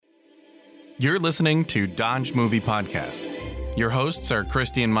You're listening to Dodge Movie Podcast. Your hosts are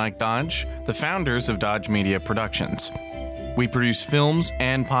Christy and Mike Dodge, the founders of Dodge Media Productions. We produce films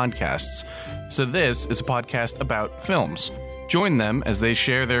and podcasts, so this is a podcast about films. Join them as they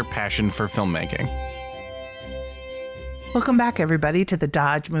share their passion for filmmaking. Welcome back, everybody, to the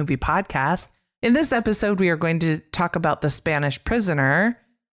Dodge Movie Podcast. In this episode, we are going to talk about The Spanish Prisoner.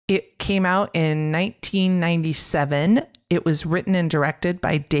 It came out in 1997. It was written and directed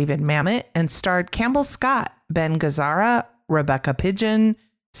by David Mamet and starred Campbell Scott, Ben Gazzara, Rebecca Pidgeon,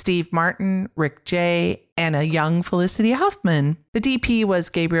 Steve Martin, Rick Jay, and a young Felicity Huffman. The DP was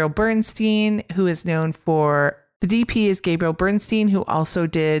Gabriel Bernstein, who is known for... The DP is Gabriel Bernstein, who also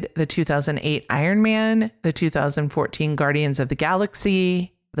did the 2008 Iron Man, the 2014 Guardians of the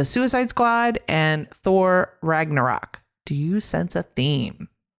Galaxy, The Suicide Squad, and Thor Ragnarok. Do you sense a theme?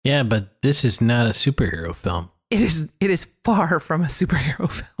 Yeah, but this is not a superhero film. It is far from a superhero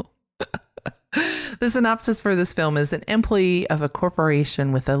film. The synopsis for this film is: an employee of a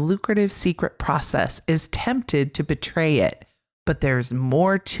corporation with a lucrative secret process is tempted to betray it, but there's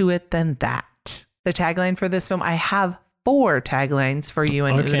more to it than that. The tagline for this film, I have 4 taglines for you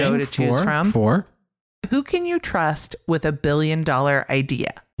and Udo to choose from. 4. Who can you trust with $1 billion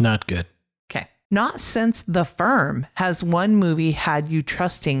idea? Not good. Okay. Not since The Firm has one movie had you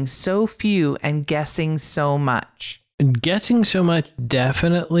trusting so few and guessing so much. Guessing so much,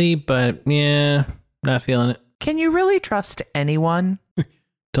 definitely, but yeah, not feeling it. Can you really trust anyone?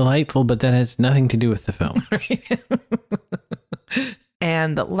 Delightful, but that has nothing to do with the film.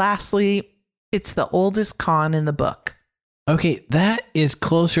 And lastly, it's the oldest con in the book. Okay, that is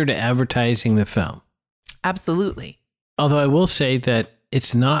closer to advertising the film. Absolutely. Although I will say that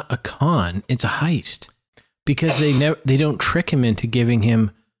it's not a con, it's a heist. Because they don't trick him into giving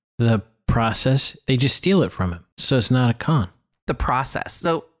him the process, they just steal it from him. So it's not a con. The process.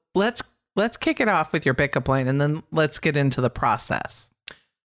 So let's kick it off with your pickup line and then let's get into the process.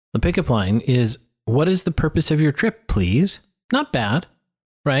 The pickup line is, what is the purpose of your trip, please? Not bad,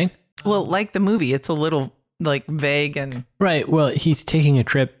 right? Well, like the movie, it's a little like vague and... Right. Well, he's taking a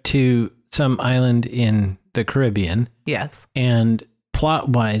trip to some island in the Caribbean. Yes. And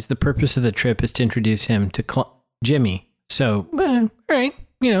plot-wise, the purpose of the trip is to introduce him to Jimmy. So, right,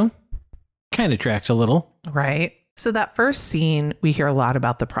 kind of tracks a little. Right. So that first scene, we hear a lot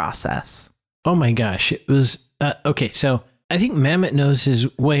about the process. Oh my gosh. It was... okay, so I think Mamet knows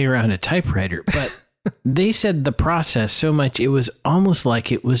his way around a typewriter, but... They said the process so much, it was almost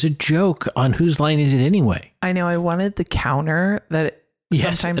like it was a joke on whose line is it anyway. I know. I wanted the counter that it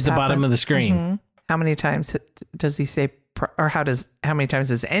sometimes at the bottom of the screen. Mm-hmm. How many times does he say, or how many times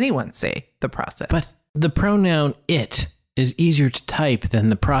does anyone say the process? But the pronoun it is easier to type than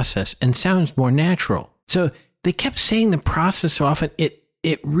the process and sounds more natural. So they kept saying the process so often,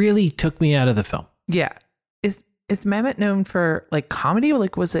 it really took me out of the film. Yeah. Is Mamet known for like comedy?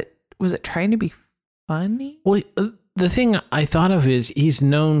 Like was it trying to be funny? Well, the thing I thought of is he's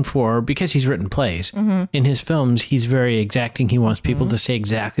known for, because he's written plays, in his films, he's very exacting. He wants people to say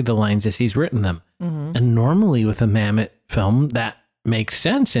exactly the lines as he's written them. And normally with a Mamet film, that makes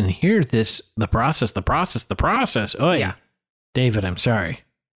sense. And here, the process. Oh, yeah. David, I'm sorry.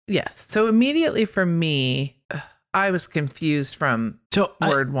 Yes. So immediately for me, I was confused from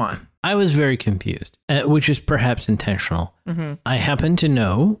word 1. I was very confused, which is perhaps intentional. I happen to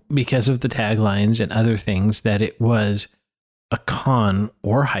know, because of the taglines and other things, that it was a con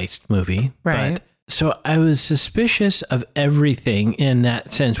or heist movie. Right. So I was suspicious of everything in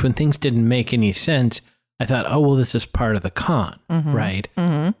that sense. When things didn't make any sense, I thought, oh, well, this is part of the con, right?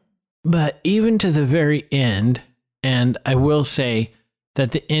 But even to the very end, and I will say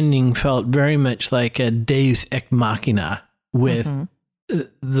that the ending felt very much like a Deus Ex Machina with...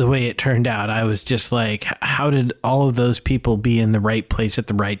 the way it turned out. I was just like, how did all of those people be in the right place at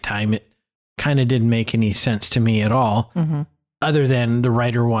the right time? It kind of didn't make any sense to me at all, other than the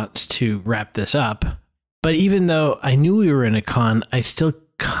writer wants to wrap this up. But even though I knew we were in a con, I still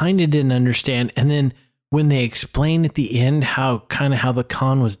kind of didn't understand. And then when they explained at the end how the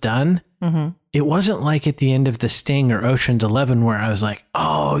con was done, it wasn't like at the end of The Sting or Ocean's 11 where I was like,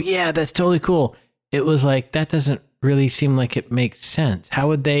 oh yeah, that's totally cool. It was like, that doesn't really seem like it makes sense. How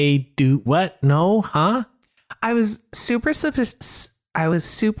would they do what? No, huh? I was super suspicious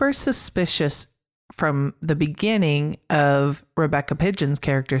from the beginning of Rebecca Pidgeon's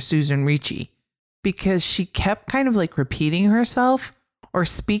character, Susan Ricci, because she kept kind of like repeating herself or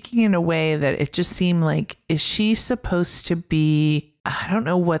speaking in a way that it just seemed like, is she supposed to be, I don't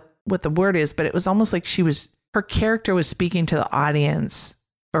know what the word is, but it was almost like her character was speaking to the audience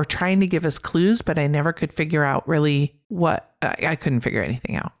or trying to give us clues, but I never could figure out really what, I couldn't figure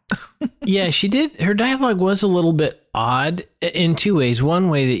anything out. Yeah, she did. Her dialogue was a little bit odd in two ways. One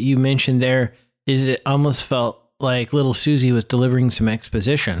way that you mentioned there is it almost felt like little Susie was delivering some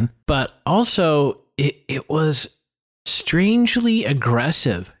exposition, but also it was strangely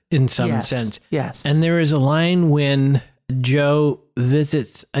aggressive in some sense. Yes. And there is a line when Joe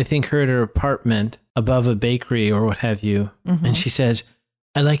visits, I think, her at her apartment above a bakery or what have you. Mm-hmm. And she says,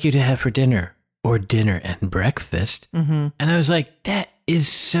 "I'd like you to have for dinner or dinner and breakfast." Mm-hmm. And I was like, that is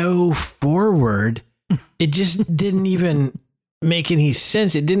so forward. It just didn't even make any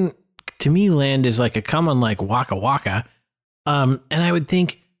sense. It didn't, to me, land as like a common like waka waka. And I would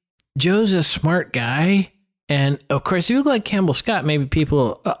think Joe's a smart guy. And of course, if you look like Campbell Scott, maybe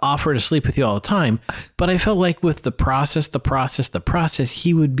people offer to sleep with you all the time. But I felt like with the process,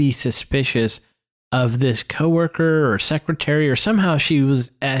 he would be suspicious of this coworker or secretary, or somehow she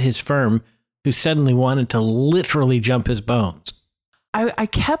was at his firm who suddenly wanted to literally jump his bones. I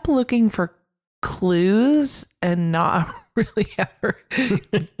kept looking for clues and not really ever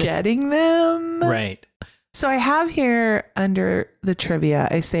getting them. Right. So I have here under the trivia,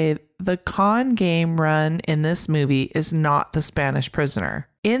 I say the con game run in this movie is not The Spanish Prisoner.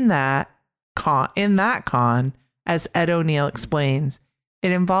 In that con, as Ed O'Neill explains,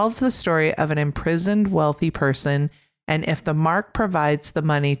 it involves the story of an imprisoned wealthy person, and if the Mark provides the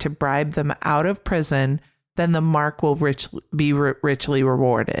money to bribe them out of prison, then the Mark will be richly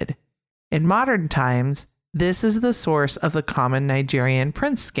rewarded. In modern times, this is the source of the common Nigerian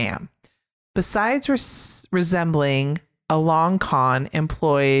prince scam. Besides resembling a long con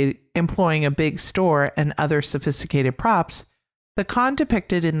employing a big store and other sophisticated props, the con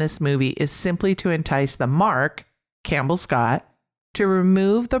depicted in this movie is simply to entice the Mark, Campbell Scott, to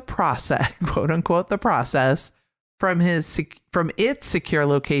remove the process, quote unquote, the process from its secure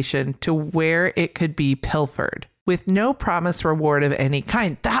location to where it could be pilfered with no promised reward of any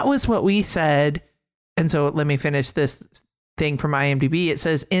kind. That was what we said. And so let me finish this thing from IMDb. It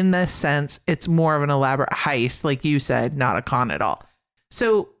says, in this sense, it's more of an elaborate heist, like you said, not a con at all.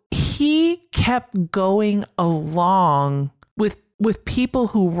 So he kept going along with people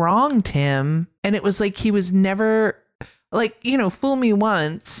who wronged him. And it was like he was never like, fool me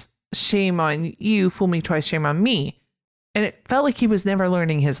once, shame on you, fool me twice, shame on me. And it felt like he was never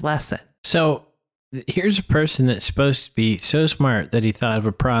learning his lesson. So here's a person that's supposed to be so smart that he thought of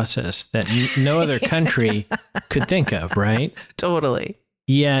a process that no other country could think of, right? Totally.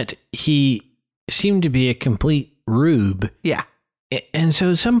 Yet he seemed to be a complete rube. Yeah. And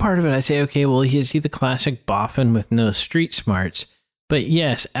so some part of it, I say, okay, well, is he the classic boffin with no street smarts? But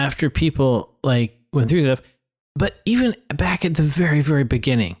yes, after people like went through stuff, but even back at the very, very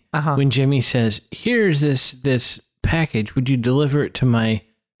beginning, when Jimmy says, here's this package, would you deliver it to my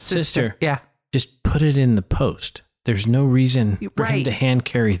sister? Yeah. Just put it in the post. There's no reason for him to hand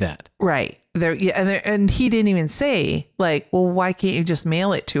carry that. Right. And he didn't even say like, well, why can't you just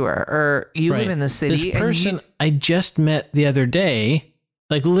mail it to her? Or you live in the city. This person I just met the other day,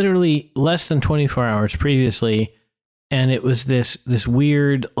 like literally less than 24 hours previously. And it was this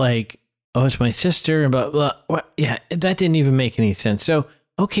weird, like, oh, it's my sister and blah, blah. What? Yeah, that didn't even make any sense. So,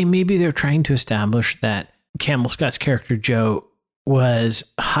 okay, maybe they're trying to establish that Campbell Scott's character, Joe, was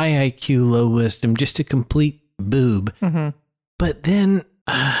high IQ, low wisdom, just a complete boob. Mm-hmm. But then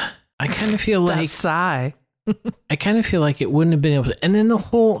I kind of feel like sigh. I kind of feel like it wouldn't have been able to. And then this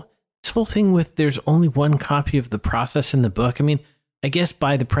whole thing with there's only one copy of the process in the book. I mean, I guess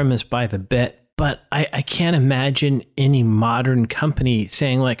by the premise, by the bit, but I can't imagine any modern company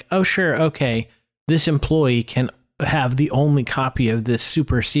saying like, oh, sure, okay, this employee can have the only copy of this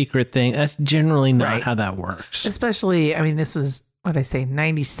super secret thing. That's generally not how that works. Especially, I mean, this was, what I say,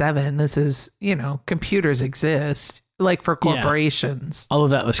 97. This is, computers exist, like for corporations. Yeah. All of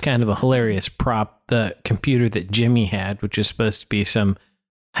that was kind of a hilarious prop. The computer that Jimmy had, which is supposed to be some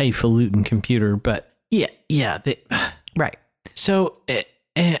highfalutin computer, but right. So,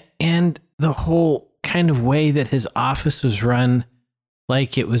 and the whole kind of way that his office was run,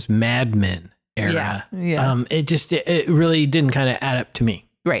 like it was Mad Men era. Yeah. It really didn't kind of add up to me.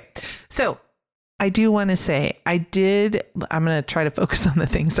 Right. So I do want to say I'm going to try to focus on the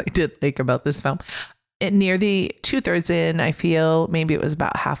things I did like about this film. Near the 2/3 in, I feel maybe it was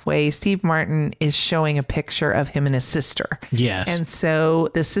about halfway, Steve Martin is showing a picture of him and his sister. Yes. And so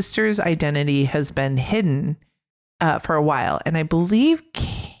the sister's identity has been hidden for a while. And I believe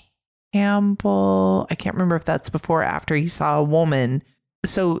Campbell, I can't remember if that's before or after he saw a woman.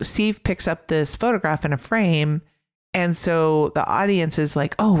 So Steve picks up this photograph in a frame. And so the audience is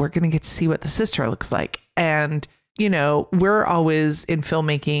like, oh, we're going to get to see what the sister looks like. And, we're always in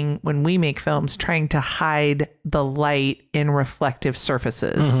filmmaking, when we make films, trying to hide the light in reflective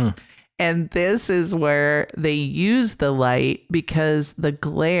surfaces. Mm-hmm. And this is where they use the light because the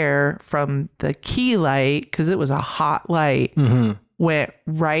glare from the key light, because it was a hot light, went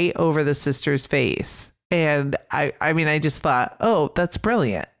right over the sister's face. And I mean, I just thought, oh, that's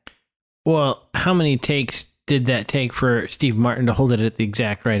brilliant. Well, how many takes did that take for Steve Martin to hold it at the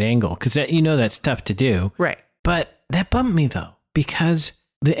exact right angle? Because that's tough to do. Right. But that bumped me, though, because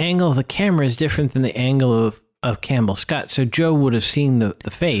the angle of the camera is different than the angle of Campbell Scott. So Joe would have seen the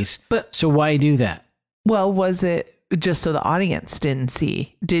face. But so why do that? Well, was it just so the audience didn't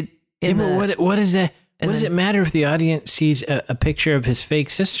see? What is that? What does it matter if the audience sees a picture of his fake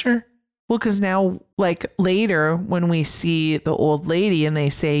sister? Well, because now, like later, when we see the old lady and they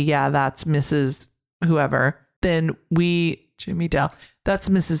say, yeah, that's Mrs. whoever, then Jimmy Dell, that's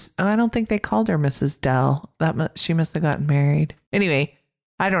Mrs. I don't think they called her Mrs. Dell. She must have gotten married. Anyway,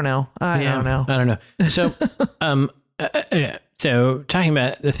 I don't know. I don't know. So, so talking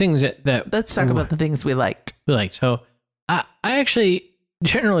about the things that let's talk about the things we liked. So I actually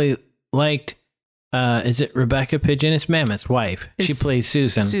generally liked, is it Rebecca Pidgeon? It's Mammoth's wife. She plays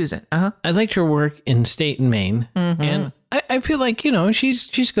Susan. I liked her work in State and Maine. And I feel like,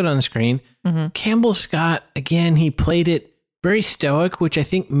 she's good on the screen. Campbell Scott, again, he played it very stoic, which I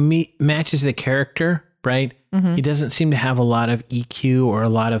think matches the character, right? He doesn't seem to have a lot of EQ or a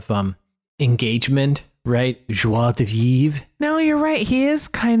lot of engagement, right? Joie de vivre. No, you're right. He is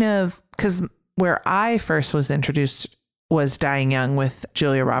kind of, because where I first was introduced was Dying Young with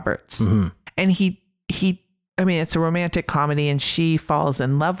Julia Roberts. And I mean, it's a romantic comedy and she falls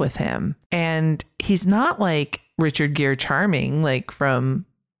in love with him. And he's not like Richard Gere charming, like from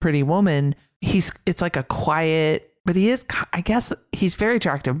Pretty Woman. It's like a quiet, but he is, I guess he's very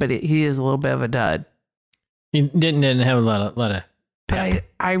attractive, but he is a little bit of a dud. He didn't have a lot of pep. But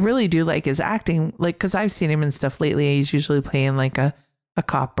I really do like his acting, like, because I've seen him in stuff lately. He's usually playing like a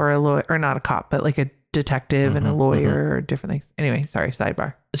cop or a lawyer, or not a cop, but like a detective and a lawyer or different things. Anyway, sorry,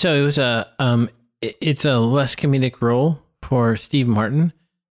 sidebar. So it was it's a less comedic role for Steve Martin.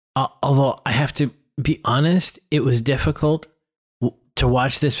 Although I have to be honest, it was difficult to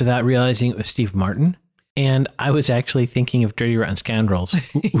watch this without realizing it was Steve Martin. And I was actually thinking of Dirty Rotten Scoundrels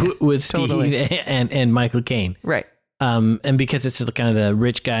with Steve and Michael Caine. Right. And because it's kind of the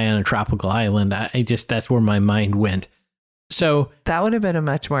rich guy on a tropical island, that's where my mind went. So that would have been a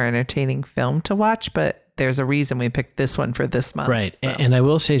much more entertaining film to watch, but there's a reason we picked this one for this month. Right. So. And I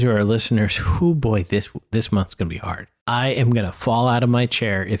will say to our listeners, boy, this month's going to be hard. I am going to fall out of my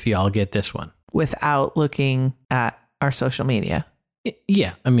chair if y'all get this one. Without looking at our social media.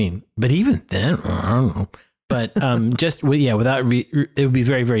 Yeah. I mean, but even then, I don't know. But without it would be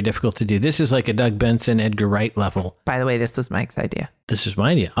very, very difficult to do. This is like a Doug Benson, Edgar Wright level. By the way, this was Mike's idea. This is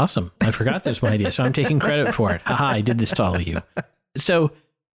my idea. Awesome. I forgot this was my idea. So I'm taking credit for it. Haha, I did this to all of you. So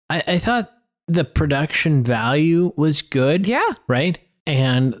I thought the production value was good. Yeah. Right.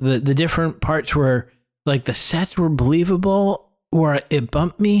 And the different parts were like the sets were believable. Where it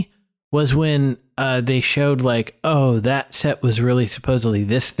bumped me was when they showed like, oh, that set was really supposedly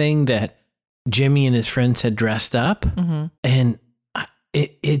this thing that Jimmy and his friends had dressed up. And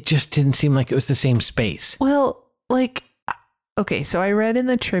it just didn't seem like it was the same space. Well, like, okay, so I read in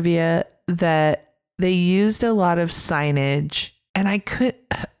the trivia that they used a lot of signage, and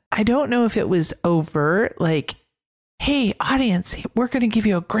I don't know if it was overt, like, hey, audience, we're going to give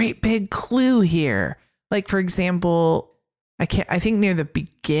you a great big clue here. Like, for example, I think near the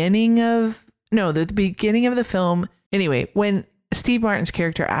beginning of the film. Anyway, when Steve Martin's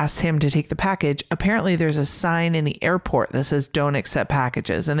character asks him to take the package, apparently there's a sign in the airport that says don't accept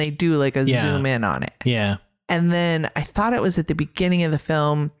packages, and they do like a zoom in on it. Yeah. And then I thought it was at the beginning of the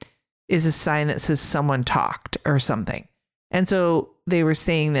film is a sign that says someone talked or something. And so they were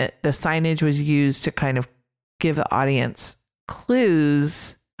saying that the signage was used to kind of give the audience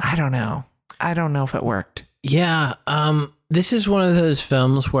clues. I don't know if it worked. Yeah. This is one of those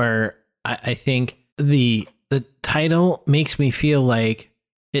films where I think the title makes me feel like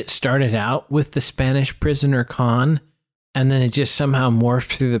it started out with the Spanish prisoner con, and then it just somehow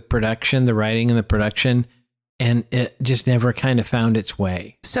morphed through the writing and the production, and it just never kind of found its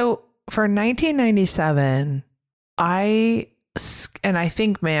way. So for 1997, I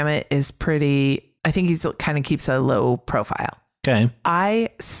think Mamet is I think he's kind of keeps a low profile. Okay. I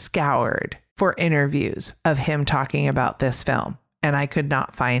scoured for interviews of him talking about this film, and I could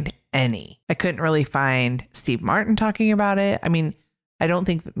not find any. I couldn't really find Steve Martin talking about it. I mean, I don't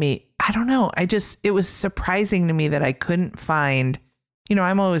know. It was surprising to me that I couldn't find,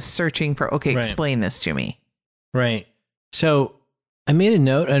 I'm always searching for, okay, explain this to me. Right. So I made a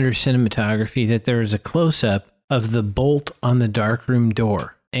note under cinematography that there was a close up of the bolt on the darkroom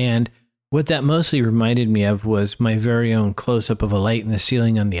door. And What that mostly reminded me of was my very own close-up of a light in the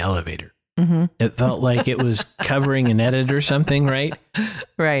ceiling on the elevator. Mm-hmm. It felt like it was covering an edit or something, right?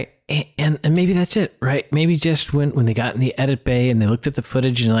 Right. And maybe that's it, right? Maybe just when they got in the edit bay and they looked at the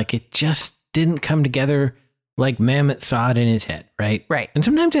footage and like it just didn't come together like Mamet saw it in his head, right? Right. And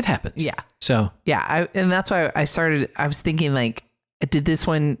sometimes it happens. Yeah. So yeah, and that's why I was thinking like,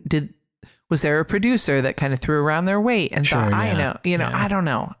 was there a producer that kind of threw around their weight and thought, I know, I don't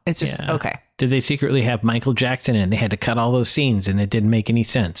know. It's just, okay. Did they secretly have Michael Jackson in and they had to cut all those scenes and it didn't make any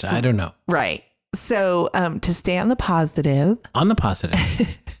sense? I don't know. Right. So to stay on the positive. On the positive.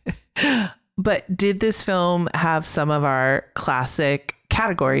 But did this film have some of our classic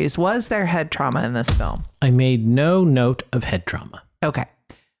categories? Was there head trauma in this film? I made no note of head trauma. Okay.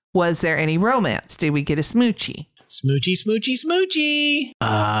 Was there any romance? Did we get a smoochie? Smoochy, smoochy, smoochy.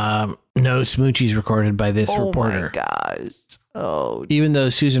 No smoochies recorded by this reporter. Oh my gosh. Oh. Even though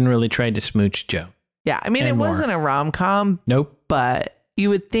Susan really tried to smooch Joe. Yeah. I mean, it wasn't a rom-com. Nope. But you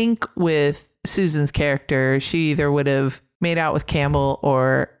would think with Susan's character, she either would have made out with Campbell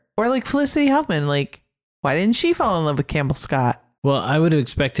or like Felicity Huffman. Like, why didn't she fall in love with Campbell Scott? Well, I would have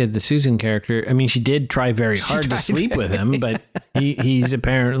expected the Susan character. I mean, she did try very hard to sleep with him, but he's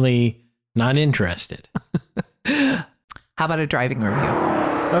apparently not interested. How about a driving review?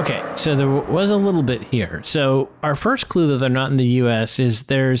 Okay, so there was a little bit here. So our first clue that they're not in the U.S. is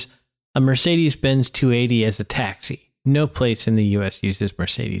there's a Mercedes-Benz 280 as a taxi. No place in the U.S. uses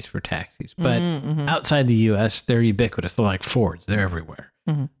Mercedes for taxis, but outside the U.S., they're ubiquitous. They're like Fords. They're everywhere.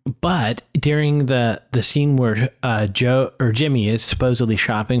 Mm-hmm. But during the scene where Joe or Jimmy is supposedly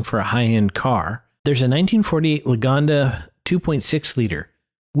shopping for a high-end car, there's a 1948 Lagonda 2.6 liter,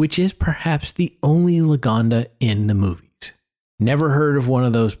 which is perhaps the only Lagonda in the movies. Never heard of one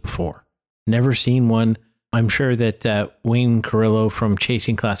of those before. Never seen one. I'm sure that Wayne Carrillo from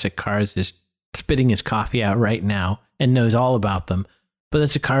Chasing Classic Cars is spitting his coffee out right now and knows all about them. But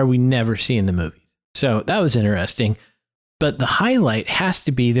that's a car we never see in the movies. So that was interesting. But the highlight has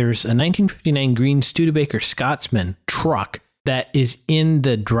to be there's a 1959 green Studebaker Scotsman truck that is in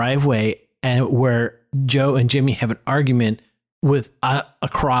the driveway and where Joe and Jimmy have an argument with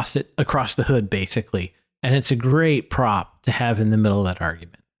across the hood, basically. And it's a great prop to have in the middle of that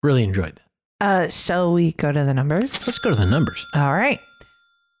argument. Really enjoyed that. Shall we go to the numbers? Let's go to the numbers. All right.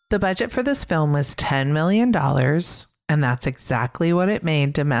 The budget for this film was $10 million, and that's exactly what it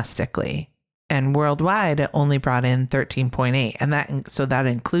made domestically. And worldwide, it only brought in 13.8, and that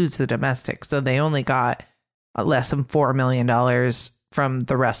includes the domestic. So they only got less than $4 million from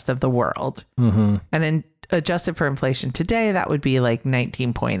the rest of the world. Mm-hmm. And adjusted for inflation today, that would be like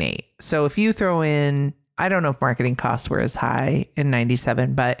 19.8. So if you throw in, I don't know if marketing costs were as high in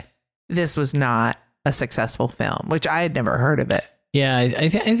 97, but this was not a successful film, which I had never heard of it. Yeah, I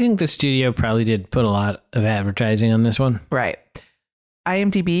think the studio probably did put a lot of advertising on this one. Right.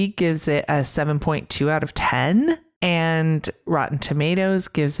 IMDb gives it a 7.2 out of 10, and Rotten Tomatoes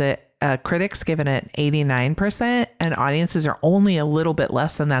gives it, critics give it an 89%, and audiences are only a little bit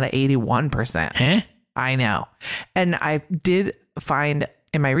less than that at 81%. Huh? I know. And I did find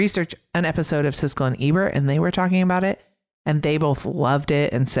in my research an episode of Siskel and Ebert, and they were talking about it, and they both loved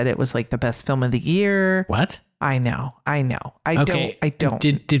it and said it was like the best film of the year. What? I know. I don't.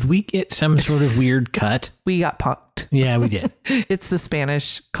 Did we get some sort of weird cut? We got punked. Yeah, we did. It's the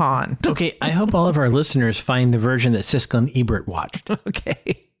Spanish con. Okay, I hope all of our listeners find the version that Siskel and Ebert watched.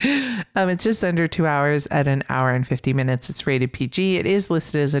 Okay. It's just under 2 hours at an hour and 50 minutes. It's rated PG. It is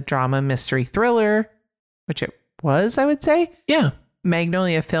listed as a drama mystery thriller, which it was, I would say. Yeah.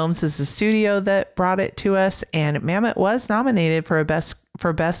 Magnolia Films is the studio that brought it to us, and Mamet was nominated for best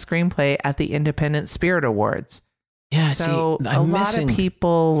screenplay at the Independent Spirit Awards. Yeah, so a lot of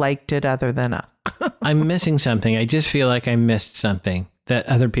people liked it other than us. I'm missing something. I just feel like I missed something that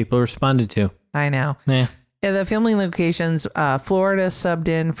other people responded to. I know. Yeah. The filming locations, Florida subbed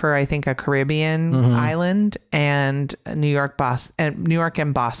in for, I think, a Caribbean island, and New York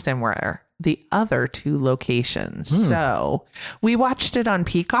and Boston were the other two locations. So we watched it on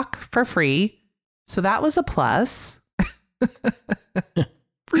Peacock for free. So that was a plus.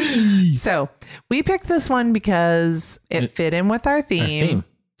 Free. So we picked this one because it fit in with our theme.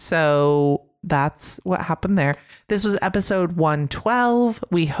 So that's what happened there. This was episode 112.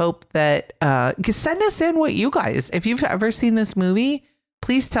 We hope that send us in what you guys, if you've ever seen this movie,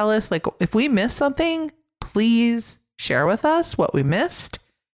 please tell us, like, if we missed something, please share with us what we missed.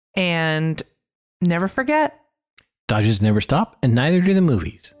 And never forget, Dodges never stop, and neither do the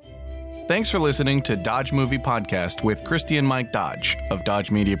movies. Thanks for listening to Dodge Movie Podcast with Christy and Mike Dodge of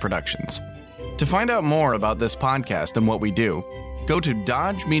Dodge Media Productions. To find out more about this podcast and what we do, go to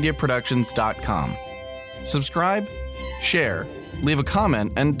dodgemediaproductions.com. Subscribe, share, leave a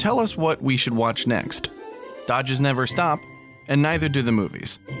comment, and tell us what we should watch next. Dodges never stop, and neither do the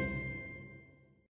movies.